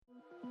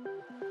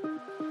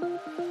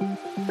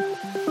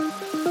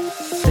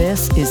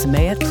This is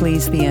May It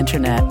Please the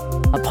Internet,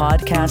 a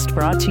podcast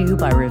brought to you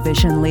by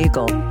Revision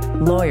Legal,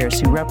 lawyers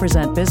who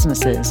represent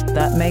businesses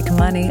that make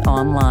money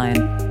online.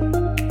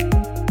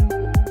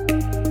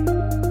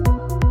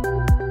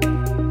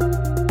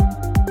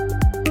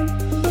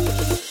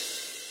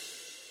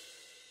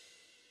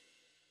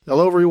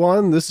 Hello,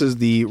 everyone. This is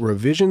the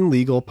Revision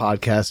Legal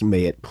podcast,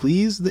 May It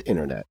Please the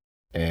Internet.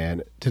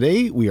 And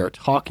today we are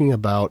talking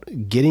about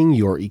getting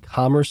your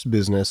e-commerce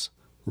business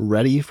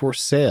ready for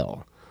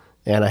sale.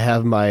 And I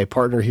have my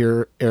partner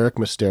here, Eric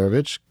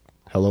Masterovich.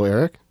 Hello,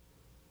 Eric.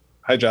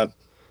 Hi, John.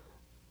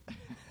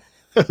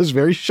 That was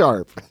very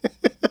sharp.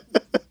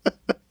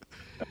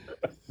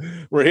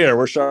 We're here.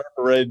 We're sharp.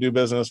 We're ready to do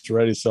business. We're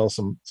ready to sell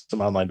some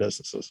online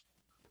businesses.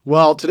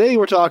 Well, today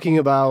we're talking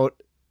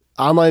about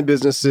online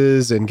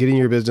businesses and getting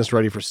your business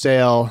ready for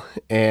sale.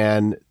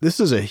 And this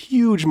is a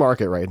huge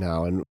market right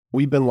now. And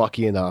we've been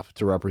lucky enough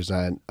to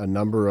represent a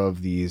number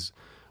of these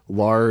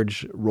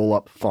large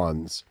roll-up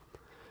funds.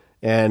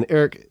 And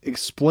Eric,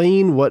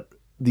 explain what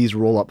these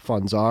roll-up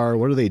funds are.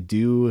 What do they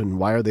do? And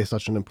why are they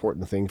such an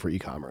important thing for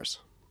e-commerce?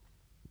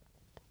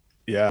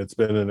 Yeah, it's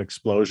been an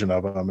explosion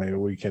of them. I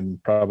mean, we can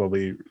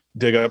probably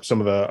dig up some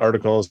of the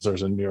articles.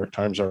 There's a New York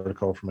Times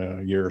article from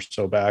a year or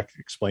so back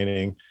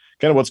explaining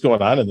kind of what's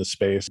going on in the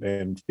space.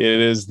 And it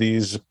is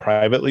these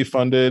privately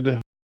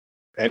funded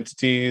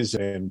entities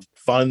and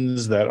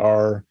funds that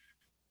are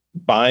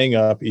buying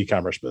up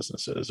e-commerce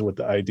businesses with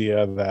the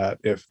idea that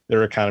if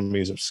their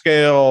economies of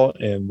scale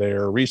and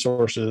their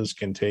resources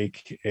can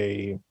take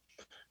a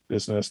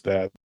business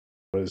that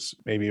was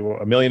maybe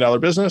 $1 million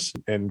business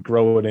and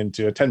grow it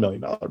into a $10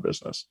 million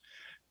business.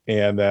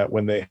 And that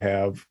when they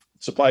have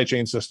supply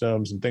chain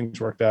systems and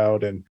things worked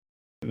out, and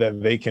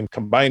that they can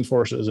combine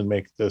forces and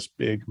make this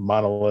big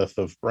monolith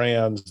of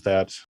brands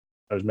that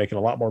is making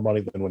a lot more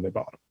money than when they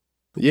bought them.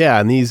 Yeah,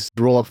 and these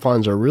roll-up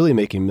funds are really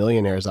making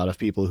millionaires out of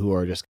people who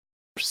are just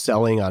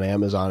selling on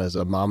Amazon as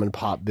a mom and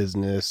pop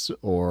business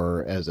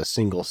or as a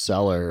single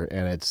seller,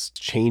 and it's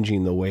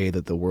changing the way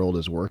that the world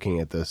is working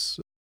at this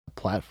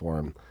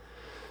platform.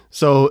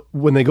 So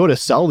when they go to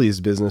sell these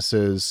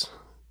businesses,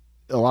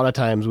 a lot of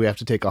times we have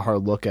to take a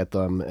hard look at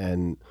them.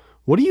 And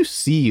what do you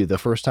see the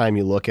first time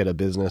you look at a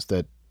business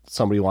that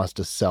somebody wants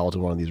to sell to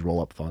one of these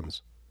roll-up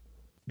funds?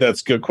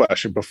 That's a good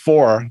question.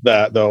 Before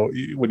that, though,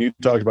 when you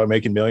talked about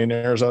making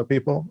millionaires out of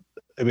people,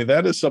 I mean,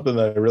 that is something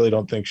that I really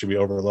don't think should be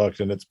overlooked.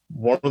 And it's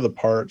one of the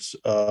parts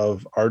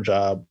of our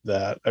job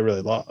that I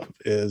really love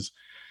is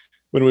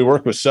when we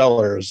work with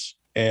sellers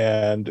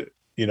and,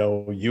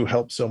 you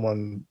help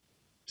someone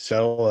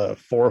sell a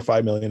 $4 or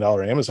 $5 million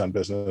Amazon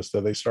business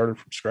that they started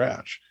from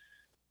scratch.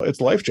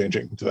 It's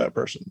life-changing to that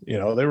person. They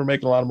were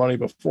making a lot of money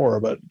before,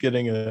 but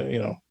getting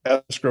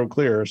escrow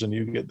clears and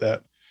you get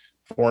that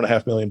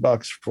 $4.5 million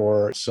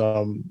for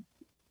some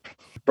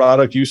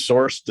product you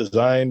sourced,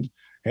 designed,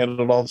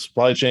 handled all the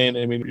supply chain.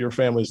 I mean, your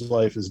family's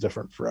life is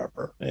different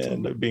forever.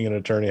 And being an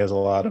attorney has a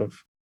lot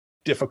of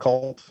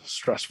difficult,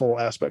 stressful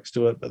aspects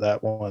to it, but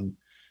that one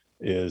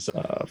is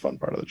a fun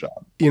part of the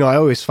job. I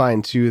always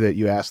find too that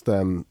you ask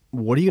them,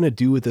 what are you going to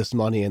do with this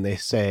money? And they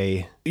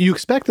say, you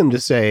expect them to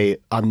say,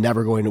 I'm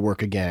never going to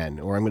work again,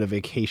 or I'm going to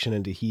vacation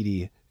in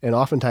Tahiti. And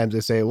oftentimes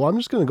they say, well, I'm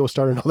just going to go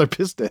start another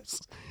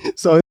business.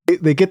 So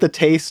they get the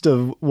taste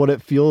of what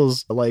it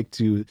feels like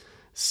to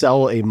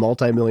sell a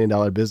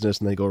multi-million-dollar business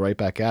and they go right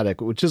back at it,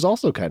 which is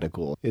also kind of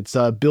cool. It's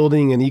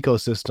building an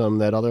ecosystem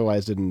that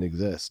otherwise didn't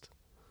exist.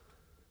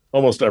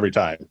 Almost every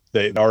time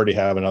they already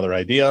have another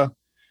idea.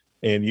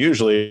 And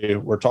usually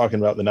we're talking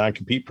about the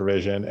non-compete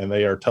provision and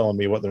they are telling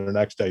me what their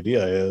next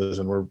idea is.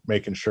 And we're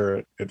making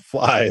sure it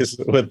flies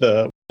with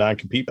the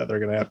non-compete that they're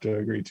going to have to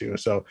agree to.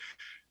 So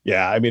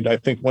yeah, I mean, I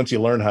think once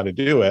you learn how to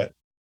do it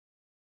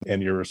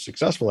and you're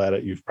successful at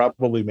it, you've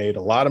probably made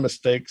a lot of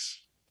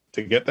mistakes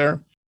to get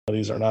there.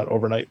 These are not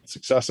overnight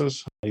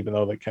successes, even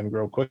though they can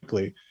grow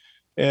quickly.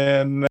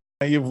 And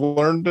you've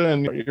learned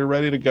and you're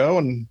ready to go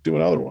and do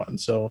another one.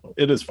 So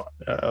it is fun.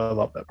 I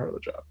love that part of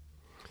the job.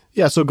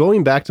 Yeah. So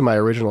going back to my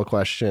original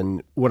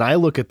question, when I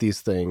look at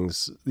these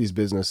things, these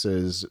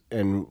businesses,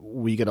 and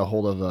we get a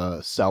hold of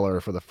a seller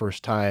for the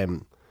first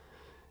time,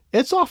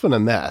 it's often a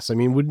mess. I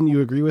mean, wouldn't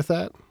you agree with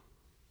that?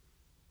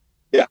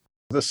 Yeah.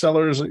 The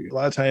sellers, a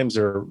lot of times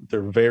they're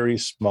very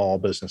small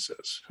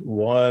businesses.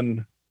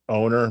 One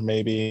owner,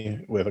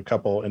 maybe with a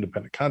couple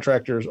independent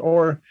contractors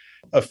or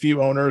a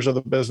few owners of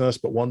the business,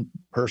 but one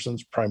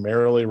person's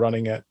primarily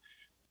running it.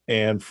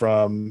 And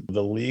from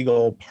the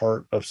legal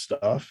part of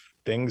stuff,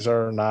 things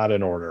are not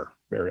in order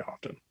very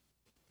often.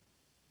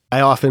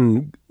 I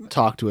often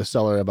talk to a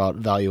seller about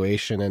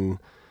valuation and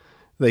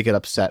they get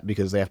upset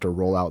because they have to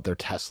roll out their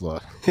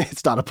Tesla.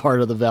 It's not a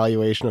part of the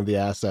valuation of the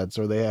assets,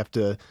 or they have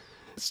to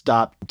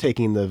stop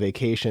taking the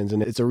vacations.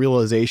 And it's a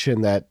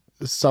realization that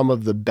some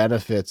of the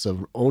benefits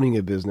of owning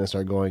a business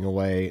are going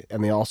away,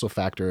 and they also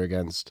factor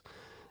against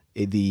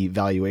the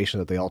valuation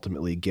that they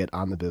ultimately get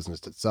on the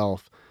business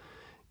itself.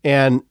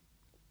 And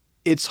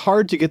it's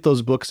hard to get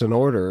those books in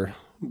order,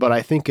 but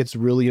I think it's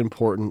really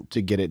important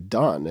to get it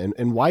done.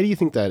 And why do you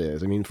think that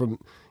is? I mean, from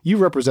you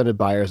represented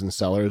buyers and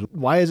sellers.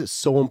 Why is it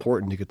so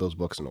important to get those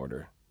books in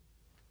order?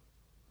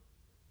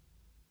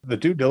 The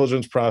due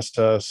diligence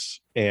process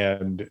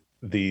and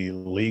the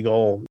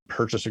legal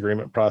purchase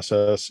agreement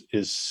process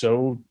is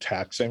so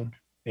taxing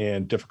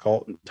and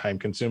difficult and time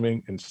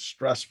consuming and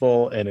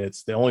stressful, and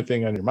it's the only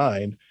thing on your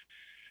mind.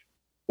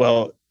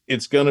 Well,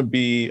 it's going to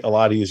be a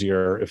lot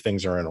easier if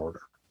things are in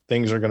order.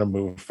 Things are going to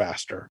move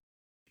faster.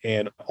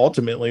 And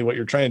ultimately, what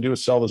you're trying to do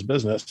is sell this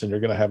business, and you're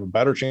going to have a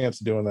better chance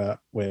of doing that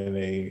when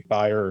a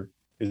buyer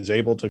is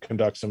able to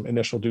conduct some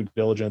initial due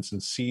diligence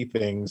and see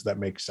things that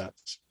make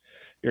sense.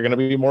 You're going to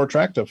be more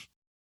attractive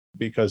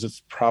because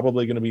it's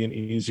probably going to be an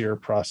easier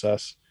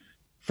process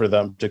for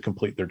them to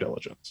complete their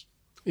diligence.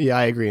 Yeah,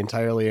 I agree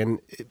entirely. And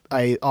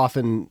I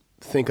often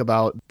think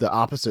about the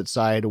opposite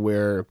side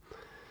where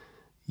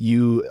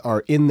you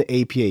are in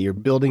the APA, you're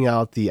building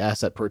out the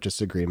asset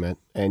purchase agreement,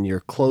 and you're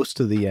close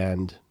to the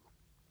end,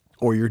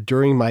 or you're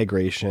during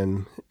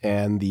migration,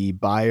 and the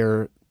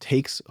buyer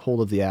takes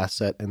hold of the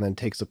asset and then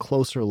takes a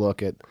closer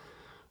look at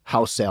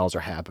how sales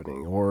are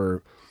happening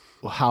or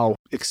how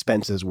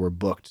expenses were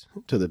booked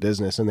to the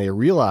business. And they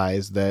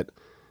realize that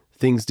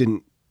things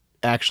didn't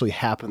actually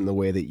happen the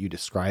way that you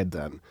described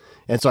them.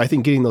 And so I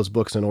think getting those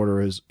books in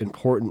order is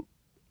important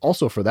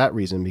also for that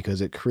reason,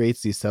 because it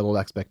creates these settled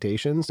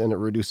expectations and it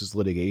reduces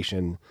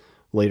litigation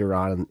later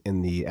on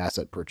in the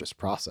asset purchase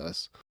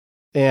process.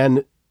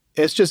 And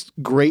it's just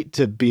great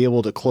to be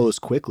able to close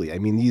quickly. I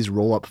mean, these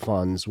roll-up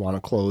funds want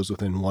to close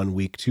within 1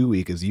 week, 2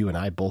 weeks, as you and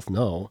I both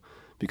know,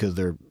 because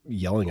they're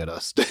yelling at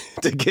us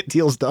to get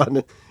deals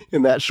done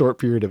in that short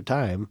period of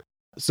time.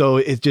 So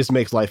it just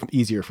makes life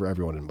easier for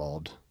everyone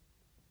involved.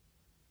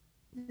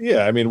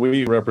 Yeah, I mean,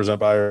 we represent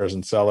buyers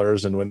and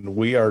sellers, and when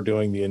we are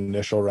doing the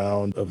initial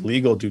round of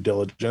legal due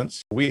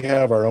diligence, we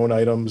have our own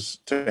items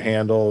to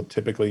handle.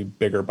 Typically,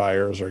 bigger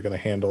buyers are going to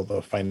handle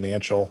the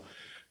financial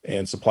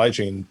and supply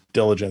chain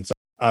diligence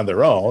on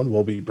their own.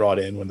 Will be brought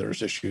in when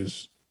there's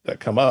issues that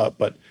come up,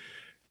 but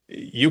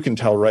you can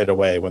tell right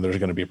away when there's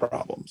going to be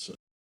problems.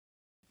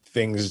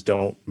 Things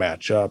don't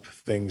match up.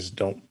 Things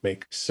don't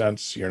make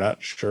sense. You're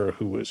not sure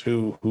who is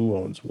who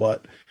owns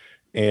what.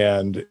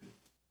 And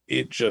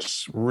it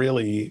just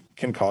really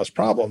can cause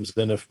problems.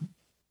 Then if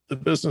the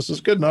business is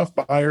good enough,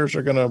 buyers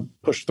are going to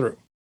push through.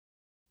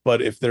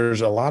 But if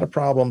there's a lot of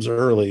problems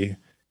early,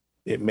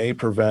 it may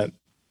prevent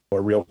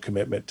a real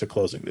commitment to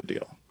closing the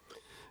deal.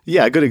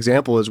 Yeah, a good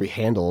example is we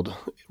handled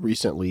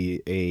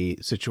recently a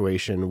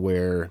situation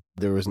where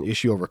there was an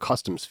issue over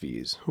customs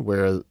fees,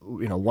 where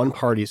one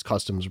party's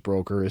customs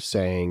broker is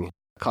saying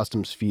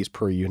customs fees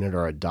per unit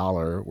are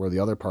 $1, where the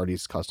other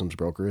party's customs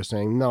broker is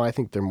saying, no, I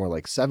think they're more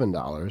like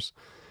 $7.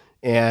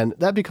 And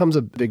that becomes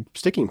a big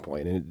sticking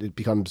point, and it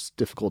becomes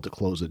difficult to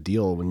close a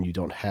deal when you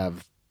don't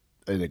have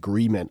an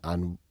agreement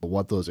on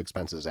what those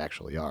expenses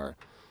actually are.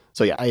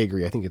 So yeah, I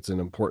agree. I think it's an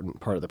important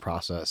part of the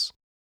process.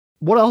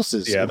 What else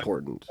is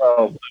important?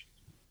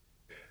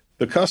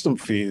 The custom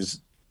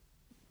fees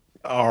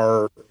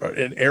are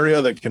an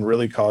area that can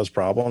really cause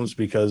problems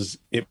because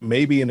it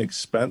may be an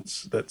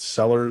expense that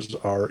sellers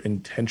are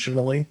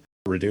intentionally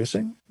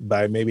reducing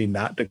by maybe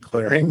not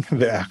declaring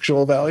the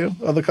actual value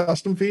of the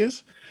custom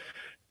fees.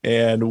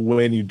 And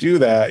when you do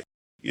that,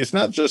 it's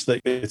not just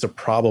that it's a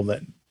problem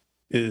that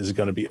is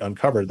going to be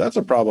uncovered. That's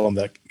a problem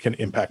that can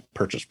impact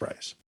purchase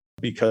price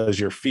because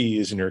your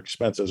fees and your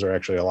expenses are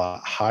actually a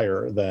lot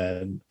higher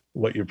than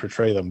what you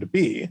portray them to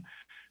be.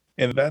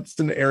 And that's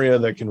an area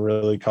that can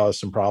really cause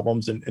some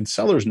problems. And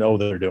sellers know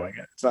they're doing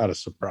it. It's not a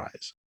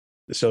surprise.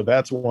 So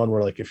that's one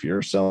where, like, if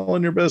you're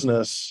selling your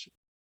business,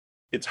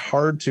 it's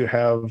hard to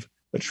have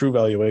a true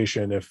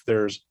valuation if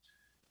there's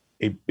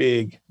a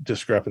big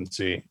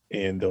discrepancy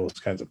in those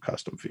kinds of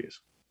custom fees.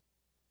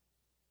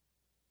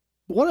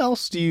 What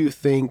else do you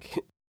think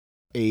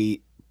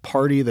a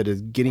party that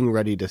is getting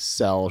ready to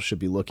sell should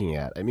be looking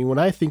at? I mean, when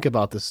I think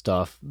about this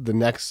stuff, the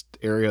next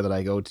area that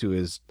I go to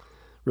is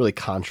really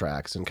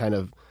contracts and kind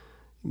of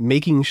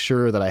making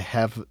sure that I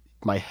have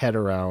my head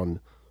around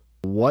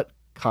what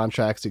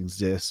contracts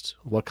exist,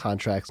 what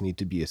contracts need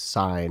to be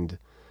assigned,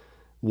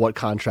 what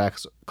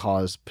contracts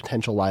cause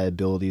potential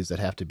liabilities that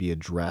have to be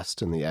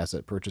addressed in the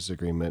asset purchase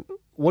agreement.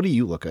 What do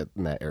you look at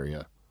in that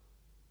area?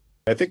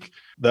 I think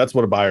that's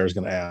what a buyer is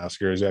going to ask.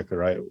 You're exactly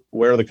right.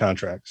 Where are the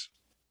contracts?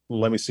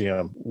 Let me see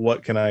them.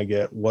 What can I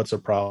get? What's a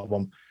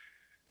problem?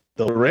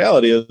 The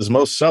reality is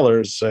most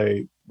sellers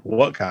say,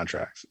 what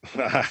contracts?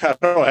 I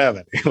don't have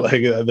any.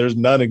 Like, there's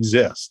none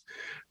exist.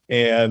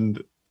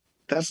 And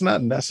that's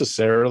not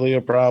necessarily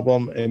a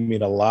problem. I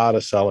mean, a lot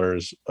of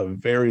sellers of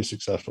very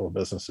successful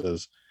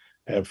businesses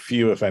have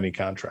few, if any,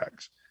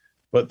 contracts,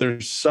 but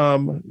there's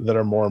some that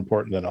are more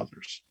important than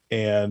others.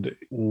 And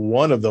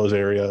one of those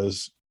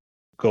areas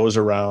goes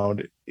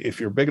around, if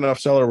you're a big enough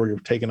seller where you're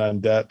taking on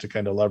debt to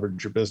kind of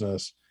leverage your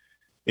business,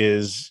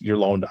 is your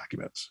loan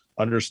documents,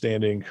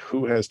 understanding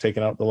who has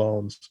taken out the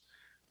loans,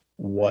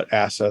 what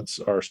assets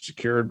are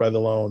secured by the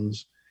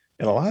loans,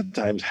 and a lot of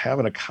times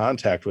having a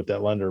contact with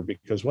that lender,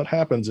 because what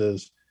happens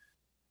is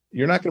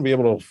you're not going to be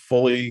able to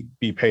fully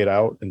be paid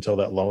out until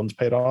that loan's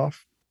paid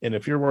off. And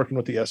if you're working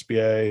with the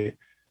SBA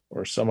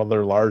or some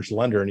other large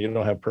lender and you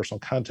don't have personal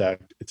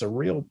contact, it's a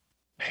real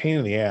pain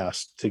in the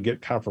ass to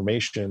get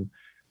confirmation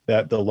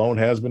that the loan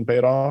has been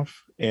paid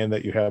off and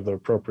that you have the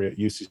appropriate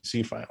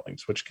UCC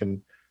filings, which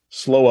can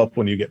slow up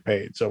when you get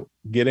paid. So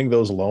getting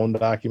those loan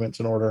documents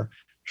in order,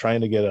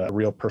 trying to get a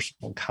real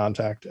personal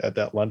contact at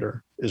that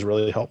lender is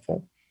really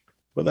helpful.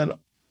 But then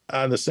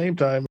at the same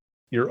time,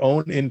 your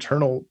own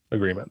internal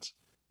agreements.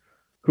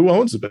 Who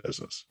owns the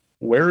business?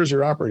 Where is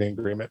your operating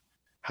agreement?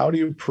 How do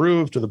you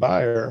prove to the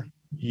buyer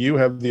you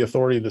have the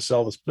authority to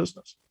sell this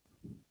business?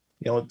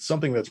 It's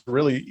something that's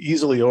really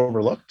easily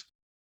overlooked,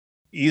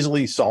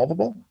 easily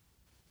solvable,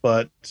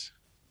 but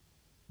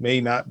may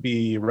not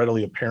be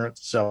readily apparent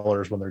to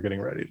sellers when they're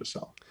getting ready to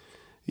sell.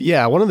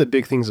 Yeah, one of the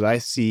big things that I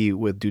see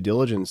with due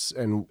diligence,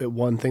 and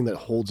one thing that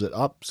holds it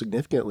up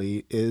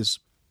significantly, is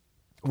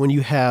when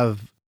you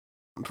have,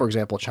 for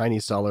example,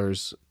 Chinese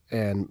sellers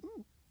and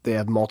they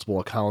have multiple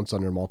accounts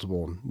under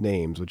multiple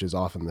names, which is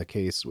often the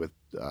case with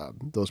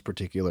those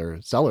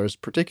particular sellers,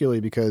 particularly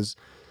because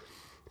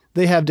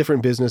they have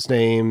different business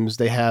names.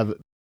 They have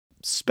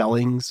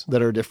spellings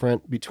that are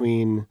different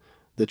between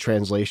the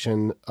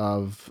translation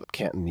of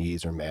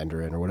Cantonese or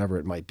Mandarin or whatever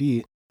it might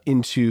be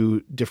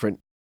into different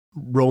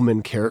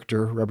Roman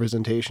character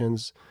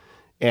representations.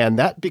 And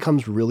that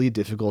becomes really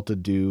difficult to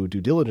do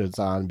due diligence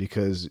on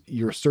because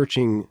you're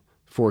searching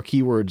for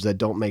keywords that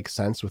don't make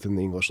sense within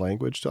the English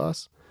language to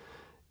us.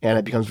 And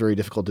it becomes very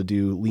difficult to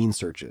do lean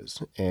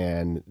searches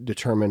and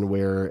determine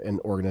where an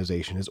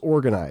organization is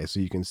organized so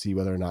you can see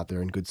whether or not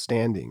they're in good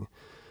standing.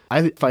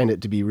 I find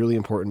it to be really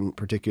important,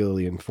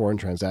 particularly in foreign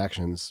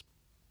transactions,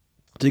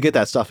 to get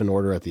that stuff in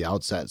order at the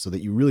outset so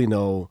that you really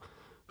know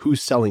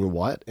who's selling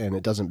what and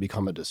it doesn't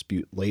become a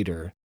dispute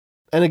later.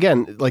 And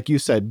again, like you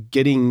said,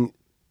 getting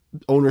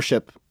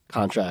ownership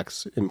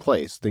contracts in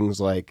place, things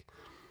like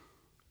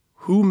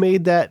who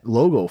made that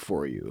logo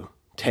for you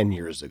 10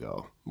 years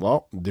ago?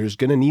 Well, there's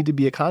going to need to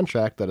be a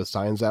contract that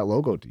assigns that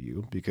logo to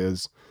you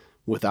because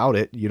without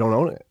it, you don't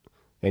own it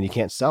and you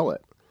can't sell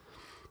it.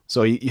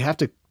 So you have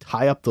to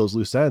tie up those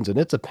loose ends, and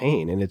it's a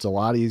pain, and it's a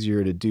lot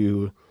easier to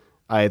do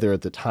either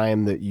at the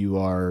time that you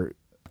are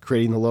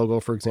creating the logo,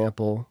 for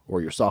example,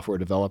 or your software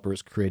developer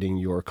is creating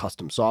your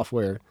custom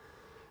software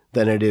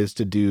than it is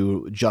to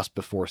do just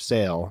before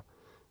sale,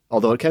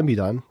 although it can be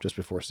done just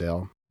before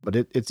sale, but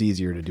it's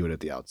easier to do it at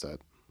the outset.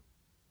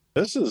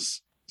 This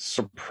is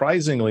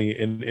surprisingly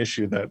an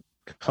issue that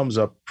comes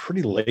up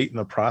pretty late in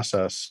the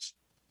process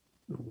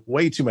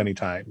way too many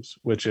times,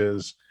 which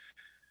is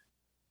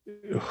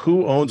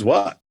who owns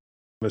what,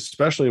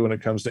 especially when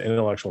it comes to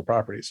intellectual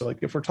property. So like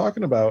if we're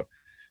talking about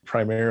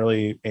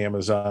primarily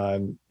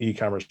Amazon,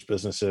 e-commerce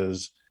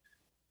businesses,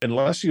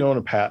 unless you own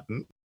a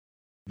patent,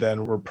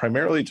 then we're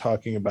primarily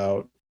talking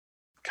about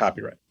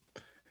copyright.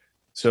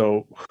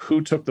 So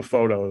who took the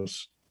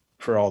photos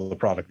for all the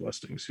product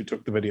listings? Who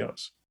took the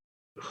videos?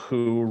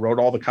 Who wrote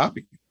all the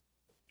copy?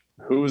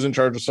 Who was in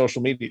charge of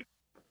social media?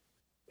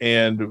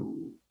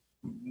 And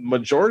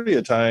majority of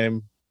the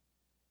time,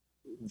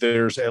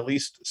 there's at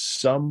least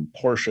some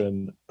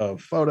portion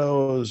of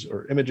photos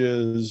or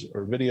images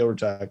or video or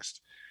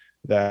text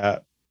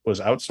that was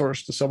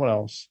outsourced to someone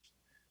else.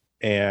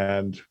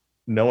 And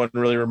no one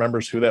really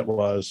remembers who that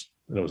was.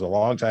 And it was a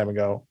long time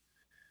ago.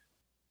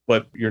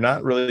 But you're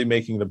not really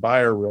making the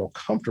buyer real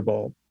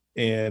comfortable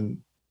in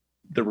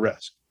the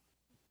risk.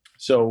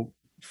 So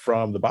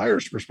from the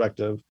buyer's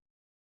perspective,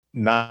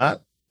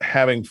 not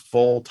having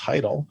full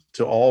title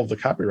to all of the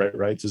copyright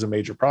rights is a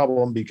major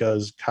problem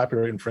because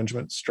copyright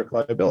infringement is strict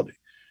liability.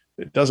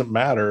 It doesn't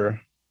matter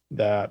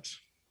that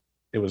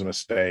it was a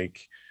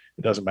mistake.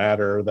 It doesn't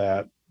matter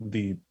that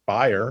the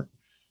buyer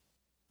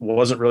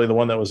wasn't really the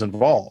one that was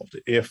involved.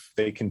 If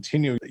they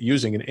continue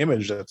using an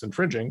image that's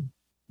infringing,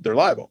 they're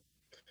liable.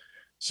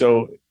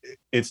 So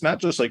it's not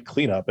just like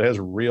cleanup, it has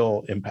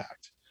real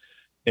impact.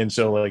 And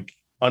so like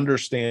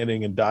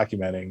understanding and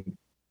documenting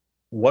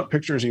what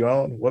pictures you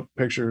own, what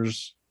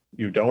pictures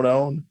you don't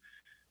own,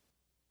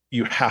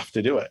 you have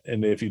to do it.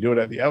 And if you do it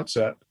at the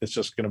outset, it's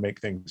just going to make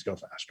things go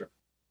faster.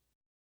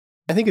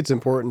 I think it's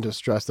important to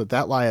stress that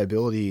that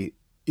liability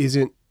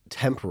isn't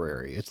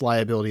temporary. It's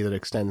liability that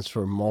extends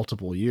for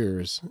multiple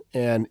years.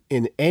 And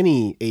in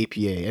any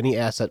APA, any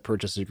asset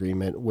purchase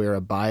agreement where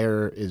a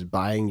buyer is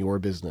buying your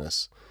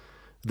business,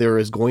 there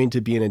is going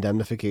to be an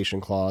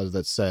indemnification clause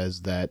that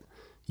says that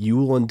you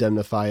will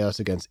indemnify us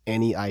against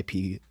any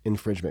IP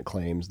infringement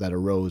claims that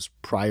arose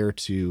prior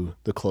to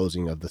the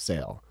closing of the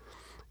sale.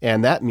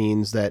 And that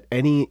means that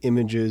any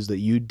images that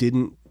you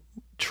didn't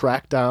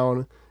track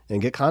down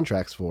and get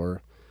contracts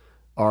for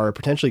are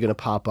potentially going to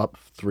pop up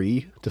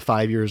 3 to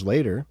 5 years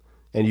later,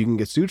 and you can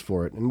get sued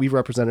for it. And we've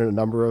represented a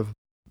number of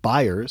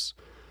buyers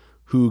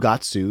who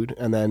got sued,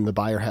 and then the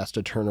buyer has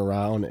to turn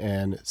around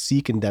and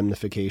seek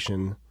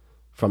indemnification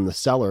from the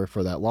seller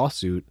for that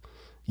lawsuit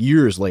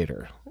years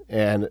later.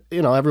 And,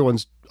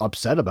 everyone's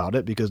upset about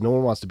it because no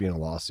one wants to be in a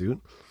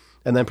lawsuit.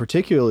 And then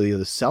particularly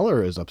the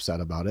seller is upset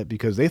about it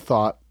because they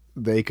thought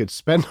they could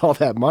spend all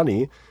that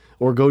money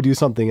or go do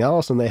something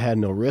else, and they had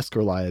no risk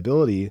or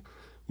liability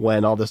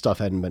when all this stuff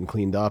hadn't been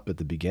cleaned up at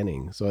the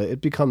beginning. So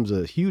it becomes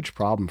a huge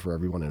problem for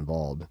everyone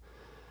involved.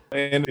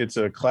 And it's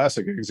a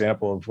classic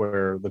example of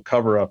where the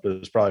cover up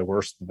is probably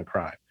worse than the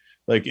crime.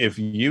 Like, if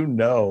you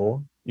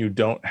know you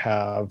don't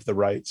have the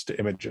rights to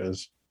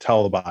images,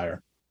 tell the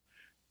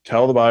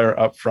buyer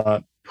up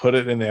front, put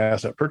it in the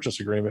asset purchase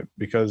agreement,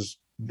 because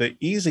the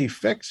easy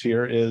fix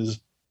here is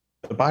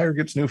the buyer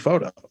gets new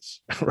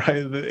photos,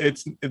 right?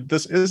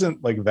 This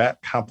isn't like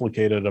that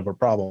complicated of a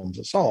problem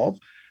to solve.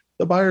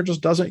 The buyer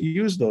just doesn't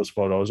use those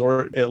photos,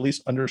 or at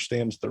least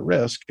understands the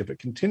risk if it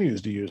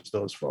continues to use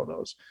those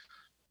photos.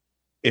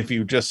 If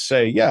you just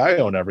say, yeah, I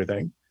own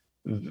everything,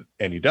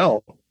 and you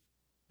don't,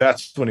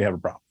 that's when you have a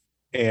problem.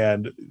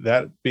 And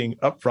that being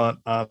upfront,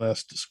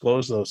 honest,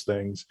 disclose those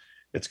things,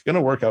 it's going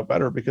to work out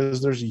better,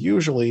 because there's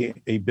usually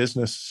a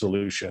business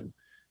solution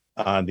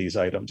on these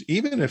items.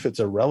 Even if it's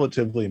a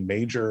relatively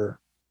major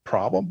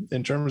problem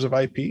in terms of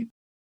IP,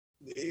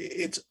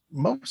 it's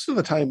most of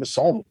the time is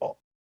solvable.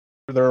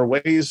 There are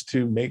ways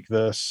to make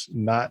this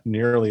not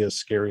nearly as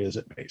scary as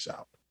it may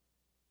sound.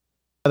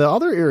 The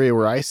other area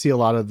where I see a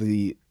lot of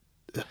the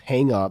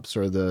hang-ups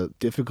or the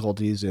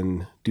difficulties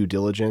in due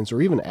diligence,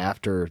 or even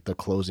after the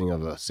closing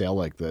of a sale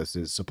like this,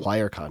 is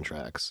supplier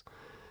contracts.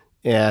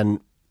 And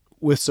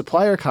with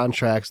supplier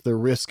contracts, the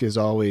risk is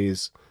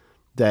always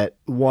that,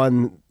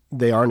 one,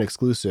 they aren't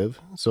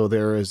exclusive. So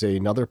there is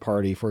another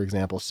party, for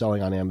example,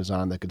 selling on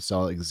Amazon that could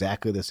sell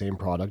exactly the same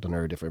product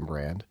under a different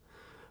brand.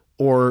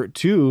 Or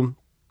two,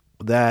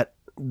 that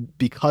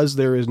because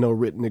there is no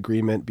written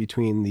agreement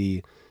between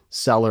the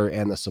seller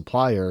and the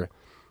supplier,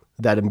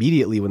 that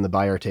immediately when the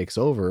buyer takes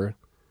over,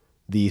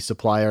 the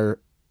supplier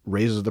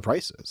raises the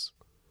prices.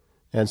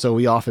 And so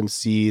we often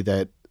see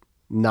that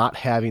not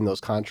having those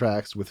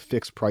contracts with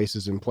fixed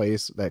prices in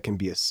place that can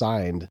be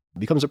assigned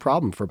becomes a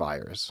problem for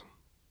buyers.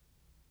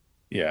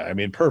 Yeah, I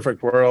mean,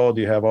 perfect world,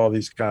 you have all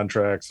these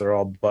contracts, they're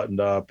all buttoned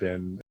up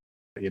and,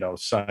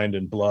 signed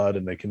in blood,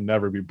 and they can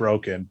never be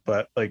broken.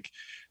 But like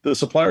the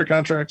supplier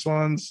contracts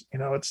ones,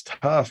 it's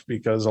tough,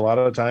 because a lot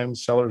of the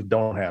times sellers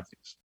don't have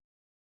these.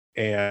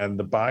 And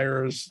the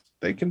buyers,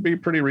 they can be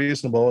pretty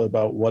reasonable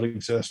about what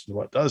exists and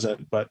what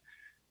doesn't. But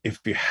if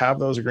you have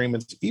those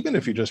agreements, even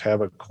if you just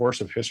have a course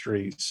of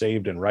history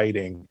saved in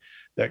writing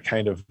that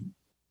kind of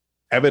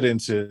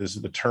evidences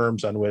the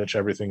terms on which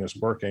everything is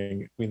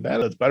working, I mean,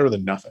 that is better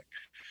than nothing.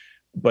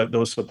 But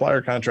those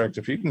supplier contracts,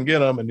 if you can get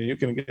them and you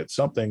can get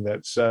something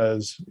that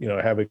says,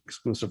 have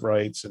exclusive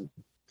rights and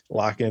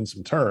lock in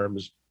some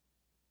terms,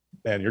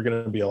 and you're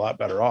going to be a lot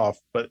better off.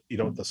 But,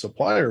 the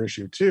supplier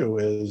issue too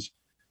is,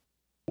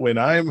 when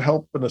I'm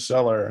helping a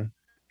seller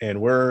and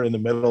we're in the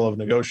middle of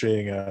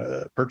negotiating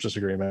a purchase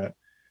agreement,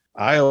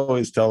 I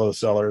always tell the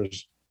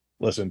sellers,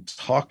 listen,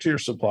 talk to your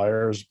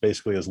suppliers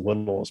basically as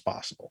little as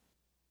possible.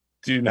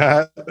 Do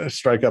not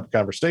strike up a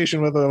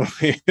conversation with them.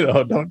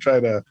 Don't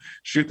try to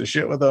shoot the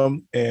shit with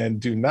them, and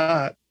do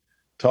not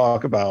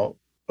talk about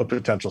a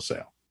potential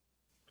sale,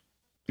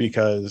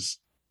 because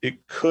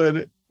it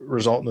could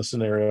result in a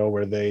scenario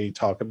where they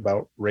talk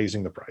about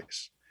raising the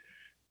price.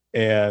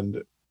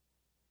 And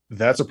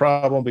that's a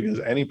problem, because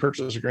any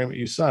purchase agreement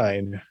you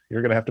sign,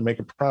 you're going to have to make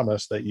a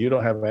promise that you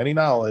don't have any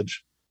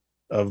knowledge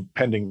of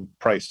pending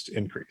price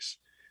increase.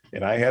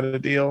 And I had a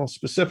deal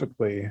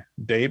specifically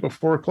day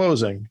before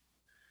closing.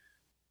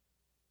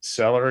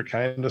 Seller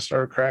kind of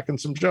started cracking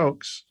some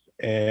jokes,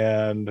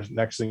 and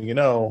next thing you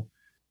know,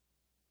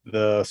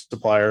 the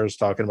supplier is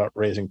talking about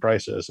raising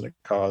prices, and it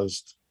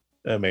caused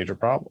a major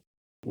problem.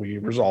 We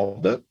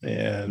resolved it,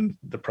 and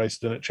the price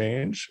didn't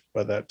change,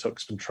 but that took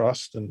some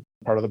trust and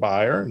part of the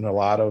buyer, and a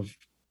lot of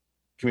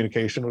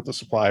communication with the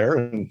supplier,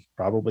 and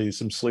probably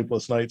some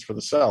sleepless nights for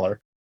the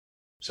seller.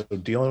 So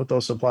dealing with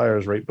those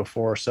suppliers right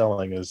before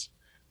selling is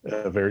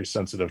a very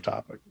sensitive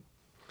topic.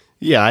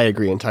 Yeah, I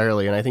agree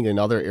entirely. And I think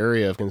another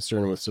area of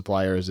concern with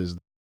suppliers is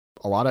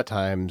a lot of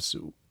times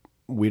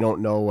we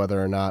don't know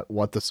whether or not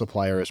what the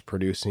supplier is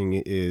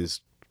producing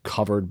is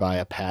covered by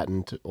a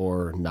patent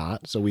or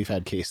not. So we've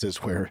had cases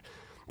where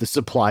the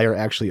supplier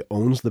actually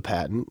owns the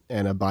patent,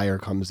 and a buyer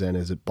comes in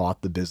as it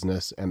bought the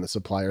business, and the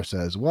supplier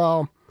says,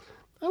 well,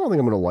 I don't think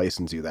I'm going to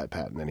license you that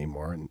patent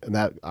anymore. And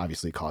that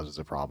obviously causes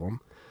a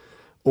problem.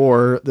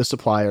 Or the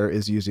supplier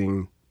is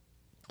using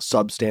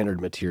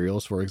substandard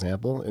materials, for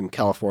example. In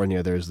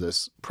California, there's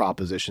this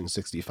Proposition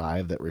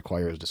 65 that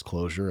requires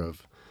disclosure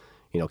of,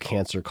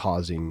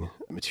 cancer-causing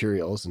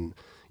materials. And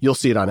you'll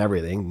see it on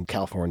everything.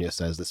 California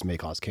says this may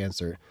cause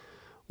cancer.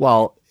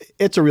 Well,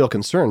 it's a real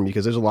concern,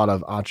 because there's a lot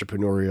of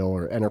entrepreneurial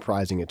or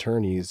enterprising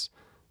attorneys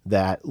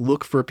that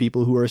look for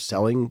people who are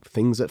selling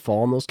things that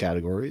fall in those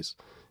categories,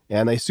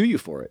 and they sue you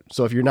for it.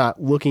 So if you're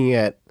not looking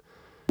at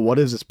what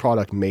is this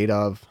product made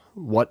of,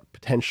 what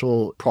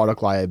potential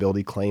product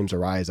liability claims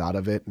arise out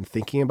of it, and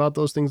thinking about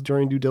those things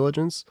during due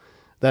diligence,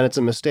 then it's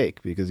a mistake,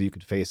 because you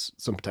could face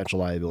some potential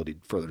liability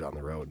further down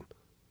the road.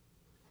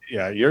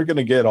 Yeah, you're going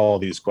to get all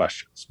these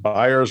questions.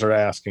 Buyers are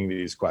asking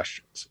these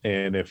questions.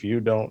 And if you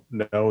don't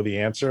know the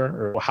answer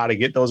or how to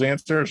get those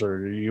answers,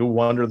 or you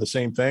wonder the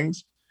same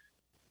things,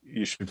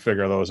 you should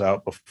figure those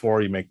out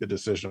before you make the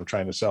decision of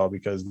trying to sell,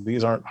 because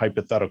these aren't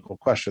hypothetical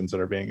questions that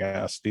are being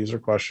asked. These are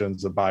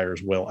questions the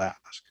buyers will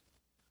ask.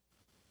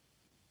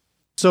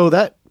 So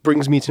that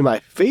brings me to my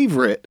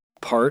favorite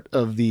part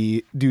of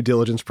the due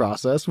diligence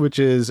process, which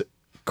is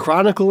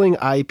chronicling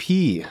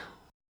IP.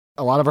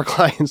 A lot of our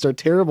clients are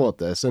terrible at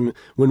this. And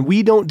when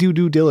we don't do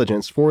due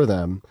diligence for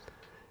them,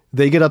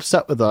 they get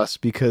upset with us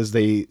because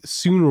they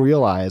soon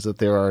realize that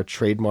there are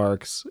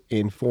trademarks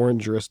in foreign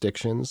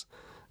jurisdictions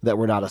that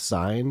were not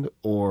assigned,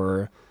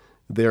 or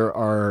there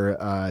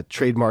are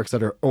trademarks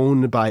that are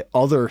owned by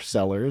other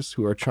sellers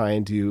who are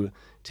trying to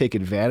take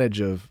advantage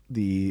of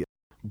the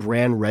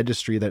brand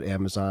registry that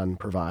Amazon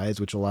provides,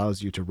 which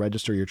allows you to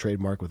register your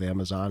trademark with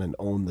Amazon and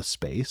own the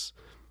space.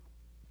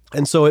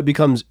 And so it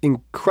becomes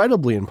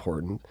incredibly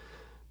important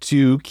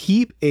to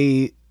keep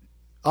a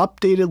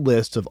updated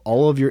list of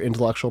all of your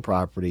intellectual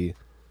property,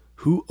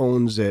 who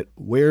owns it,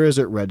 where is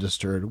it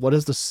registered, what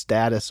is the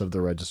status of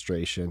the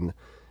registration,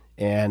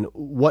 and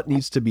what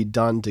needs to be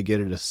done to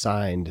get it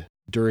assigned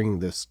during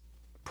this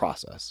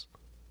process.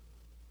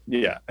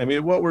 Yeah. I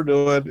mean, what we're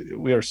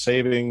doing, we are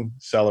saving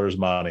sellers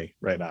money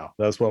right now.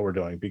 That's what we're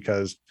doing,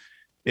 because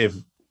if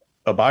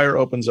a buyer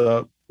opens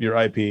up your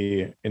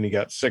IP and you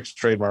got 6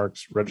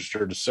 trademarks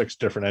registered to 6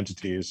 different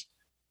entities,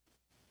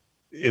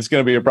 it's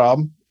going to be a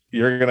problem.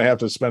 You're going to have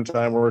to spend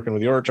time working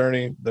with your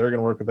attorney. They're going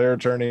to work with their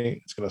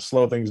attorney. It's going to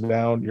slow things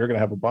down. You're going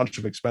to have a bunch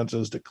of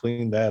expenses to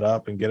clean that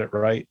up and get it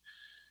right.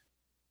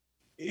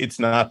 It's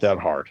not that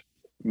hard.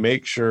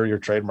 Make sure your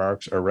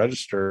trademarks are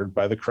registered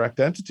by the correct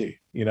entity,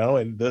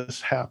 and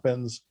this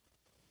happens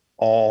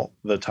all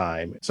the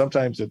time.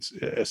 Sometimes it's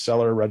a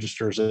seller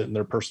registers it in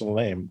their personal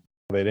name.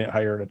 They didn't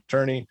hire an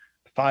attorney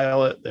to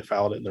file it. They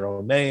filed it in their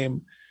own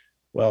name.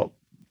 Well,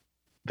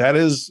 that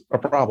is a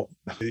problem.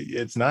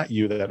 It's not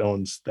you that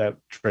owns that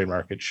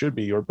trademark. It should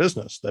be your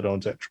business that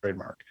owns that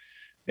trademark.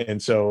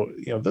 And so,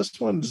 this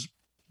one's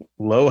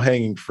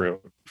low-hanging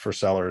fruit for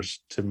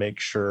sellers to make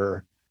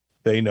sure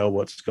they know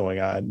what's going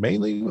on,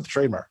 mainly with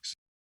trademarks.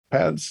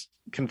 Patents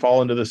can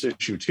fall into this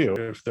issue too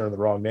if they're in the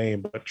wrong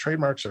name, but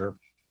trademarks are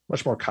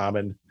much more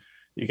common.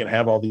 You can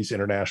have all these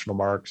international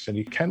marks and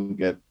you can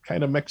get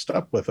kind of mixed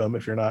up with them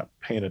if you're not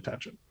paying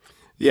attention.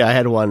 Yeah, I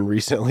had one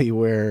recently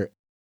where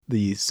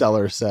the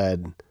seller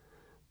said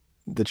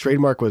the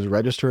trademark was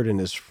registered in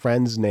his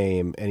friend's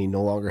name and he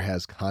no longer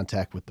has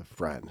contact with the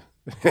friend.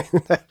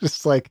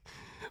 Just like,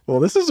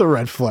 well, this is a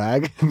red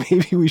flag.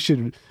 Maybe we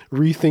should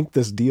rethink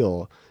this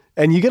deal.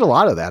 And you get a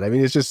lot of that. I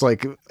mean, it's just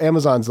like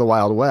Amazon's the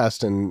Wild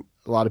West, and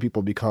a lot of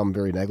people become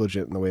very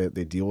negligent in the way that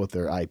they deal with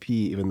their IP,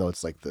 even though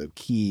it's like the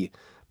key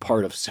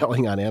part of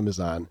selling on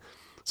Amazon.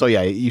 So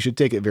yeah, you should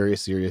take it very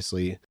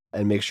seriously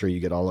and make sure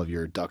you get all of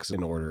your ducks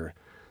in order.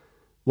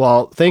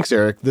 Well, thanks,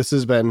 Eric. This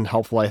has been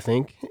helpful, I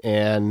think,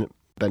 and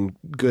been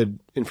good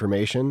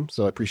information.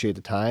 So I appreciate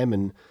the time.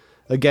 And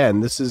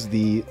again, this is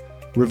the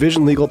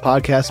Revision Legal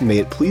Podcast. May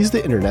it please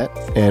the internet.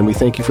 And we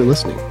thank you for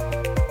listening.